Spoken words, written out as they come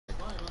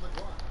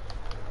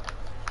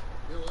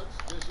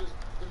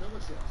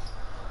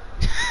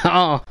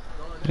Oh,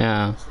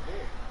 no.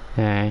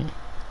 Alright.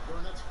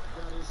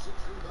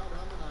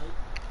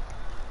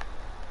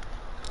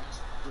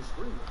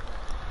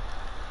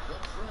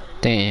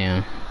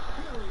 Damn.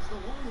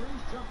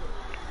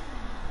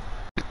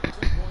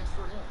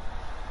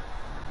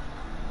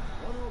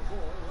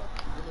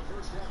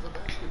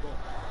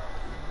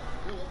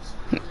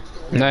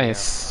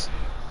 Nice.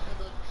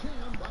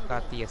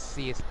 Got the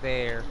assist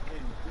there.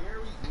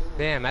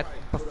 Damn,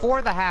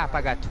 before the half,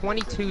 I got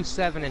 22,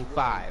 7, and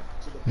 5.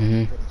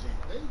 Mm-hmm.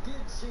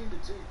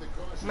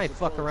 I might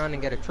fuck around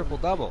and get a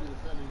triple-double.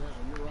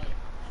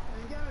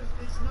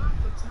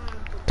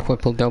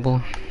 Triple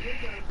double.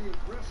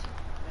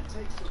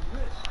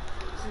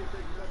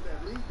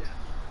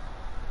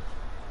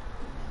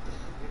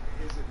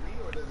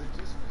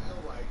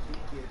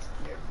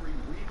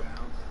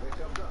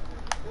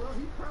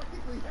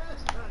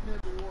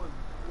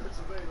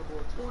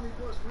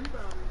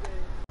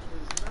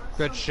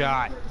 Good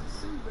shot.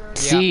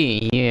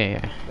 See,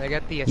 yeah. They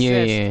got the assist.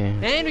 Yeah.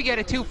 And we get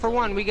a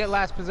 2-for-1. We get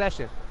last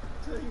possession.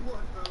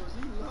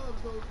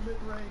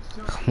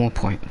 More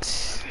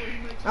points.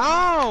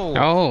 Oh!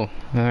 Oh,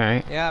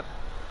 alright. Yep.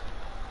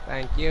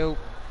 Thank you.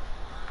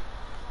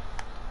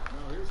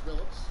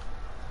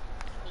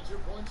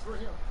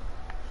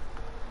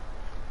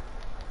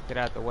 Get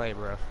out the way,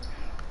 bro.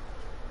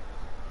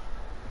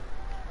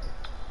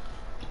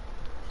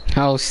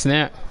 Oh,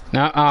 snap.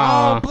 No,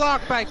 Oh,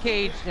 blocked by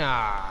Cage.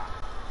 Ah.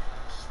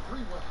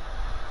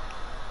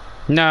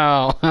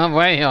 No, I'm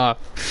way off.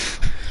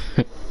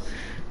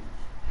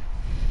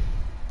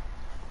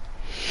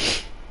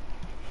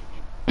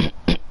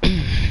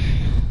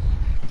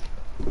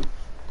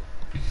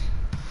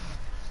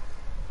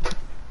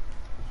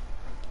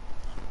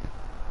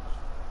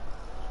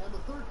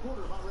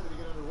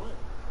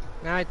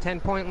 Now a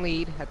 10-point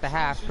lead at the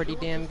half. Pretty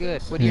damn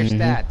good. What are your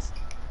stats?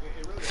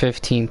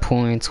 15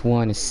 points,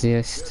 1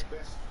 assist.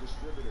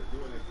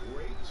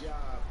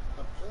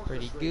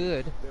 Pretty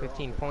good.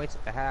 15 points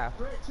at the half.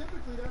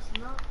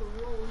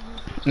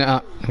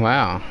 No,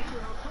 wow.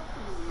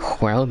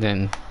 Well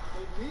then.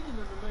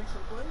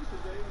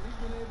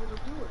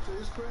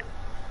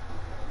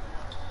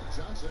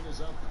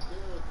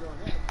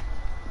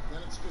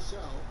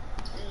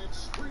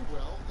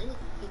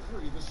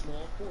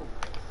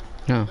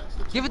 No.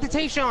 Give it to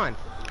Tayshawn.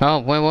 Oh,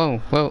 whoa,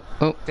 whoa,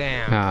 whoa.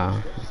 Damn.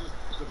 Oh.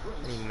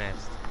 He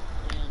missed.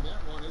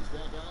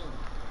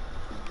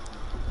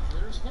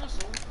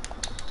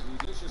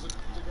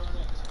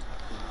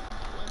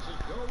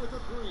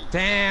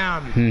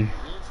 Damn.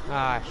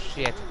 Ah,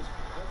 shit.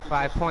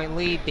 5-point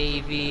lead,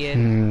 Davey.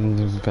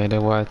 And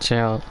Better watch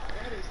out.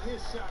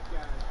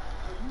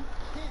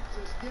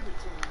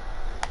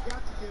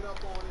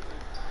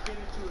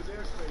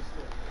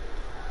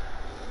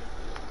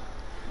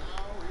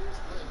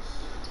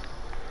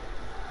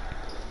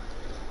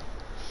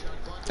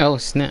 Oh,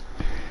 snap.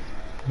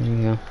 There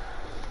you go.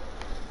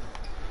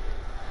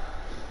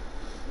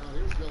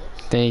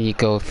 There you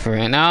go,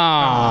 friend.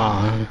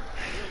 Oh.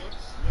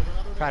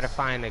 Try to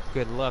find a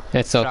good look.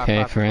 That's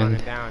okay,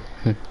 friend. Down.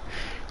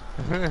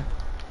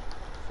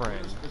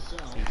 Friend.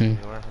 There you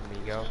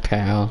go.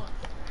 Pal.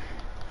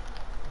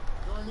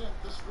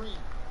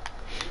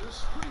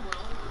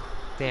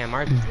 Damn,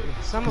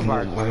 some of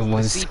our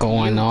what's CPU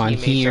going on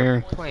teammates here?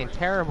 are playing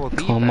terrible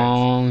defense. Come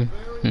on.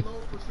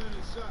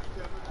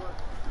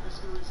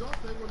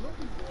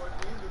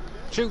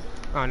 Shoot.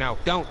 Oh no,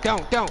 don't.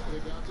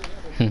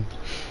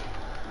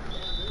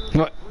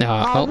 What?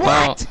 Oh,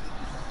 what?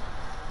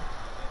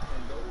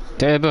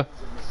 Deb.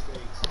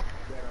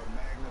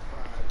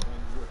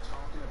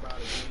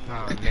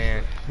 Oh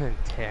man,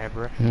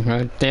 Tabra.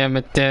 Damn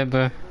it,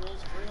 Deb.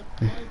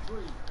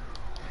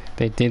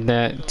 They did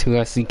that to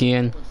us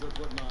again.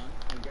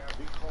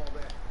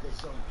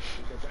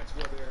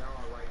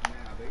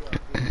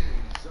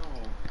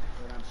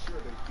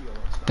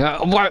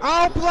 What?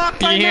 Oh, blocked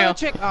by Yeah.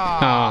 Magic.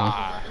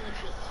 Oh.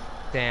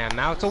 Damn,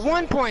 now it's a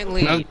 1-point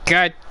lead. Oh,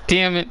 god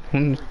damn it.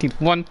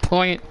 1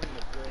 point.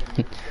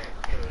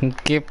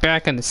 Get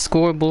back on the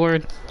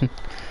scoreboard.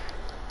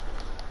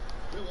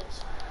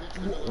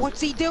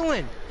 What's he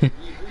doing?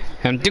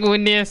 I'm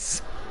doing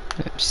this.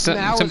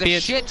 That was a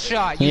shit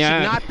shot. You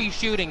should not be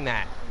shooting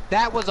that.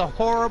 That was a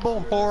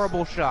horrible,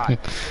 horrible shot.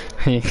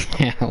 Yeah,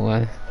 it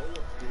was.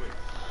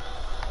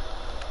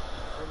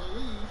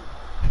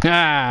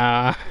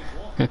 Ah.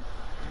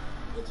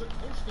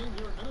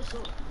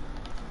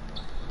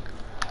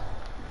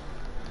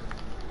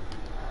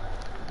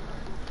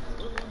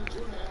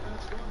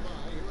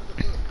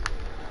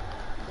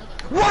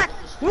 What?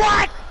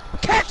 What?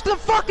 Catch the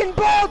fucking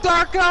ball,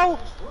 Darko!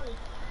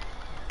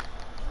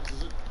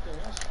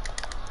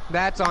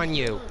 That's on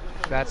you.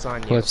 That's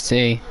on you. Let's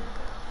see.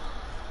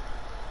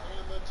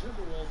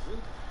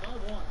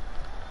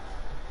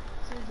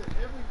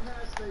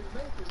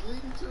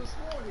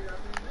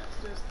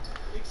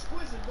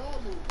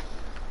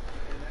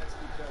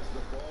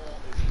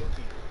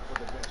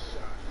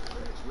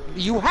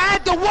 You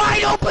had the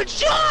wide open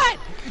shot!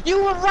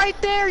 You were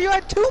right there. You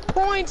had 2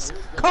 points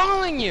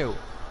calling you.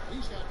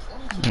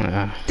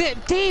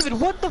 David,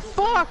 what the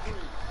fuck?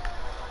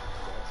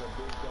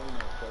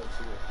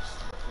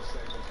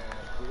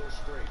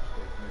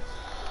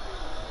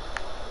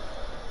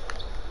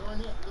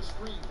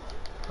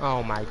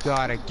 Oh my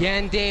god,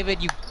 again,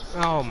 David, you...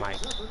 Oh my...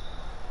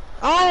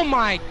 Oh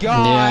my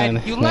god!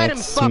 Yeah, You let him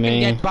that's fucking me.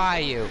 get by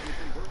you.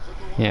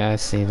 Yeah, I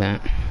see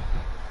that.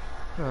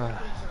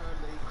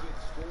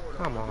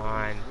 Come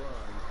on.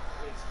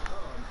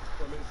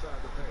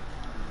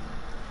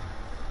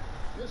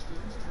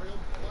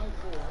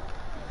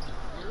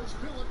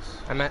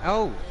 I meant...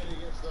 Oh!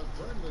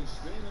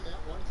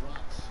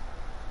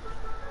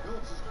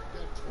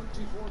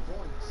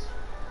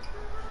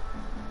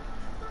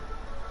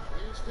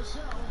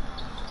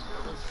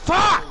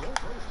 Fuck!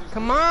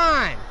 Come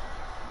on!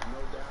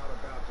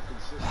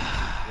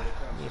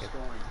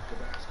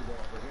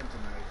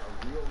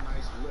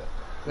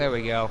 There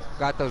we go.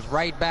 Got those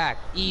right back.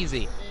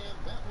 Easy.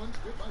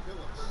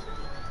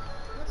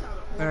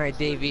 Alright,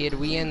 David.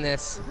 We in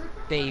this.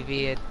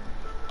 David.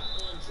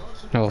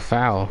 No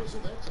foul.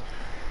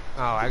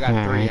 Oh, I got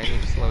All 3. right. I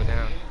need to slow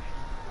down.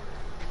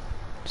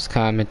 Just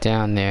calm it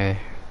down there,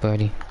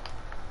 buddy.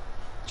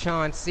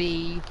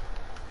 Chauncey.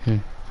 Hmm.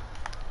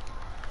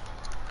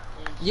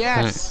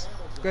 Yes!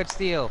 Good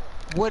steal.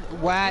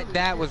 What?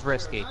 That was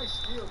risky.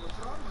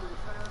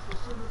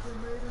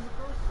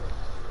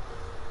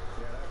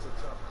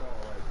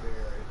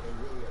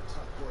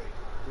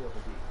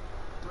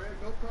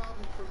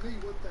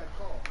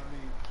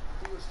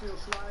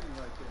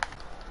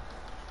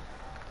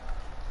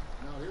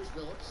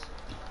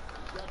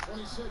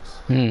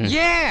 Hmm.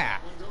 Yeah!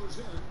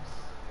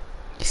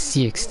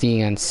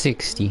 60 on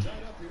 60.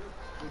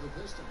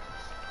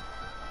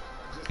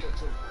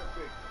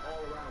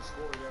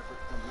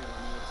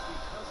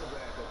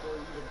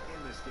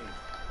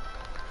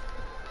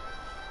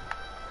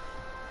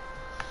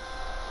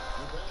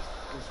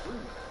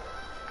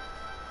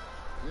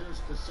 Here's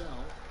Cassell,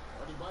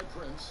 running by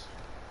Prince.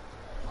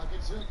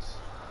 Pocket 6.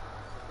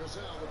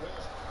 Cassell, the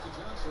pass to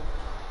Johnson.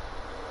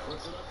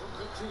 Puts it up from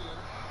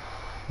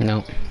 15. No.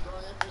 And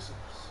Garnett misses.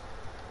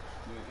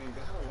 And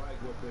gotta like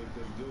what they've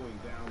been doing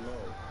down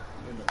low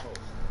in the post.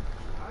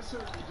 I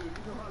certainly do. You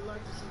know, I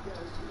like to see guys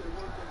do their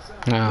work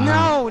inside.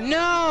 No,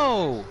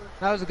 no!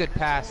 That was a good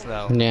pass,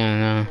 though.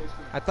 Yeah, no.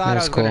 I thought I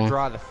That's was going to cool.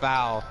 draw the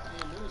foul.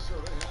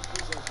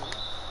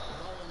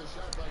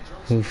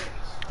 Oof.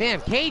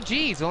 Damn,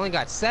 KG's only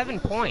got 7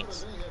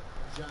 points.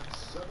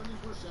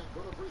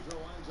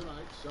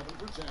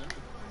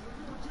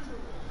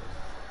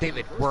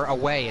 David, we're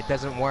away. It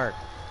doesn't work.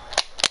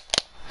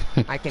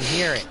 I can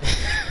hear it.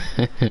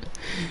 And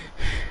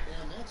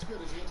that's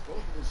good as he hits both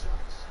of his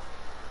shots.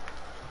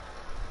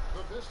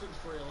 The Pistons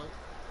trailing.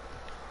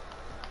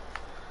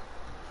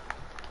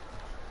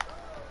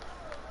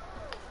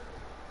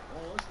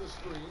 Wallace the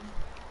screen.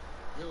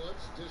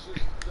 Phillips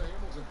dishes to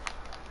Hamilton.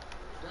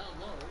 Down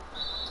low.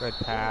 Good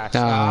pass.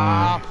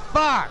 Ah. Oh,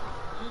 fuck!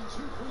 And 2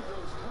 free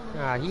throws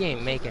coming. Ah, he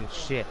ain't making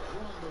shit.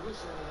 Blowing the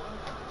whistle on the line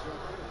coach up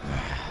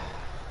there.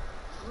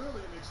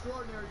 Really an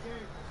extraordinary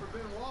game for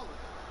Ben Wallace.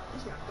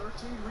 He's got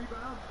 13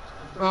 rebounds.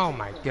 Oh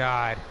my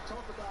god.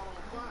 Talk about on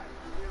fire.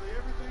 Nearly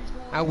everything's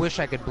going I wish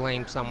I could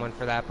blame someone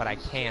for that, but I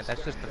can't.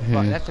 That's just the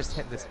that's just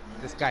this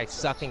guy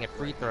sucking at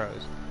free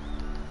throws.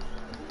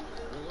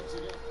 Phillips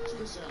again.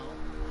 Cassell.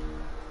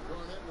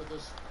 Garnett with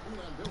this boot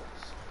on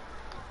Billups.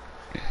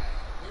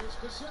 Here's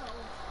Cassell.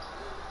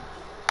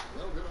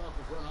 No good off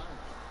the front iron.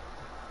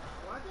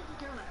 Well, I think he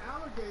kind of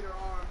alligator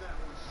armed that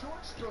one.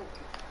 Short stroke.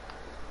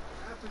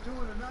 After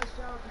doing a nice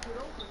job to get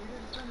open, he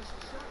didn't finish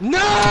the shot.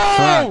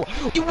 No!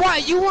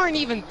 You weren't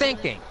even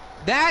thinking.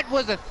 That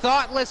was a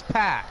thoughtless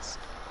pass.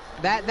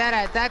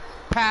 That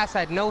pass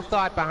had no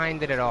thought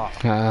behind it at all.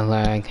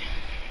 Lag.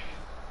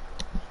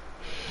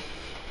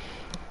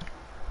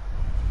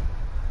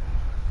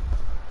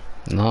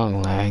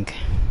 Long lag.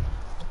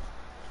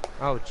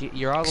 Oh, gee,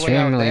 you're all the way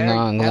out Extremely there.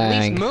 long At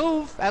lag. least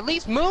move. At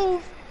least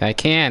move. I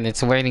can.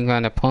 It's waiting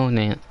on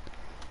opponent.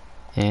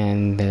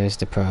 And there's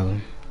the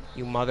problem.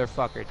 You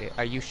motherfucker, dude.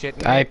 Are you shitting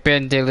me? I've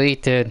been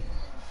deleted.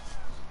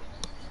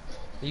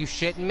 Are you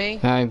shitting me?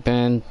 I've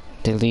been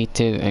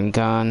deleted and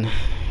gone.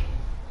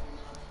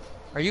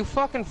 Are you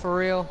fucking for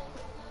real?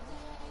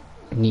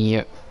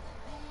 Yep.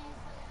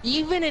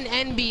 Even in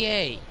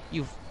NBA,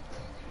 you've...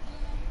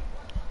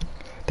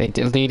 They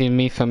deleted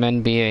me from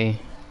NBA.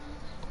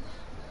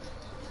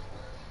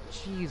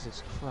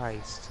 Jesus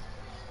Christ.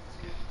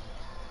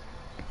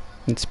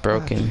 It's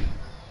broken.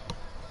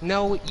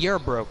 No, you're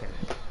broken.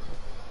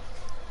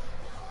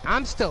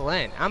 I'm still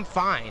in. I'm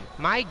fine.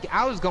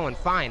 I was going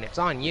fine. It's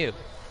on you.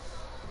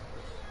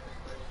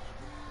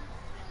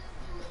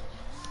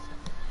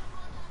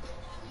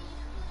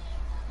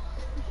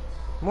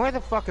 Where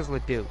the fuck is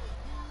Ledoux?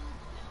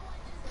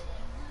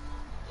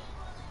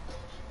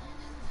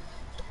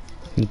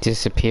 He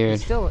disappeared.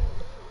 He's still...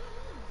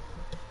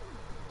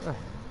 Ugh.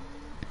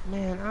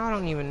 Man, I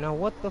don't even know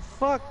what the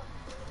fuck.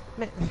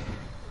 Man.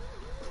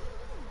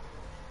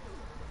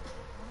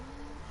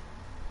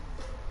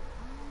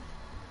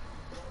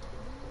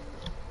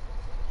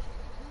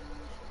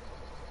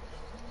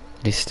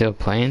 You still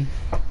playing?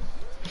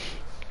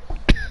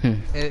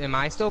 Am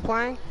I still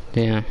playing?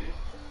 Yeah.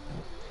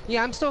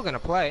 Yeah, I'm still gonna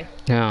play.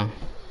 No.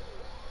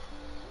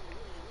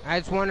 I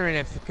was wondering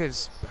if,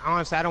 because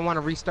honestly, I don't want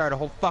to restart a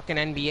whole fucking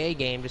NBA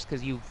game just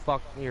because you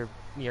fuck your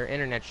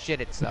internet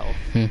shit itself.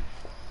 Had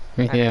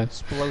Yeah.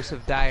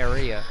 explosive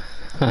diarrhea.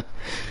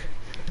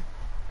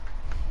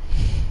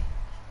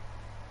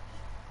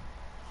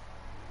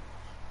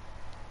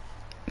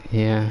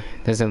 Yeah.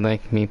 Doesn't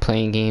like me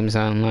playing games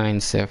online,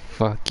 so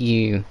fuck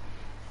you.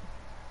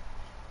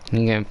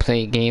 You gonna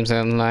play games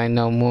online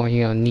no more?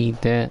 You don't need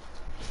that.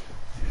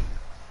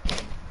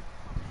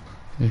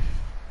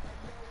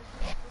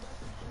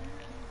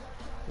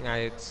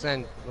 I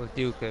sent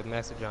Duke a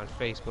message on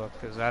Facebook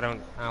because I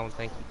don't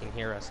think he can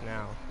hear us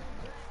now.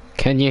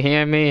 Can you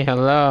hear me?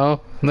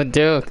 Hello?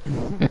 Leduc.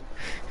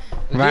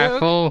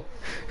 Rifle.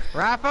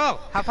 Raffle,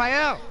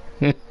 Rafael.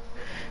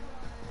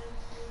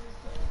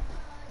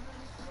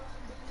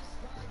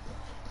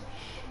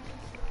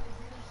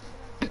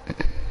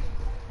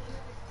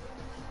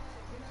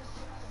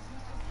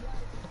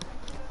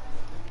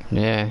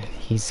 Yeah,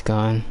 he's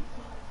gone.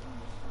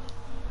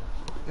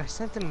 I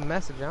sent him a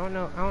message. I don't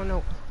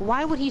know.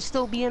 Why would he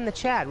still be in the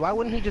chat? Why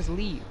wouldn't he just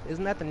leave?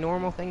 Isn't that the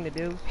normal thing to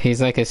do?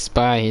 He's like a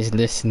spy. He's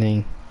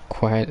listening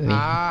quietly.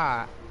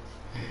 Ah.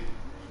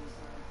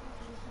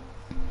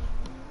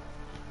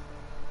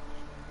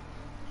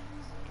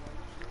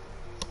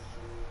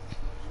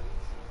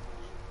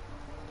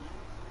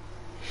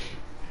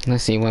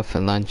 Unless he went for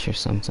lunch or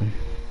something.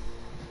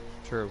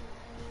 True.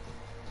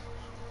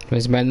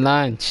 Where's my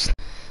lunch?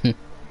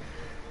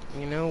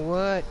 You know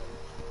what?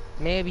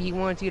 Maybe he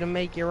wants you to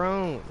make your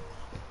own.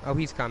 Oh,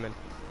 he's coming.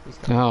 He's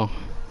coming. Oh.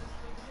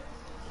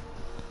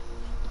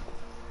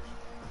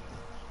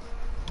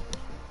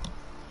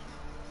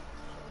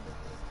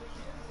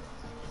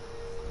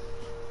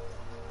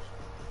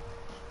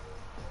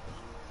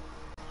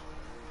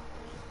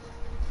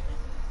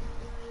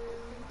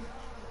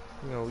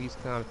 No, he's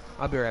coming.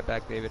 I'll be right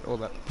back, David.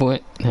 Hold up.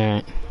 What?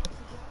 Alright.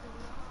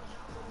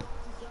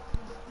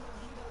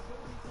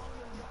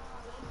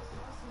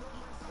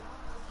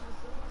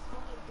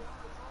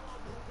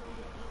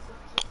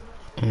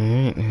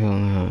 Alright,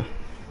 we'll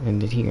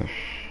end it here.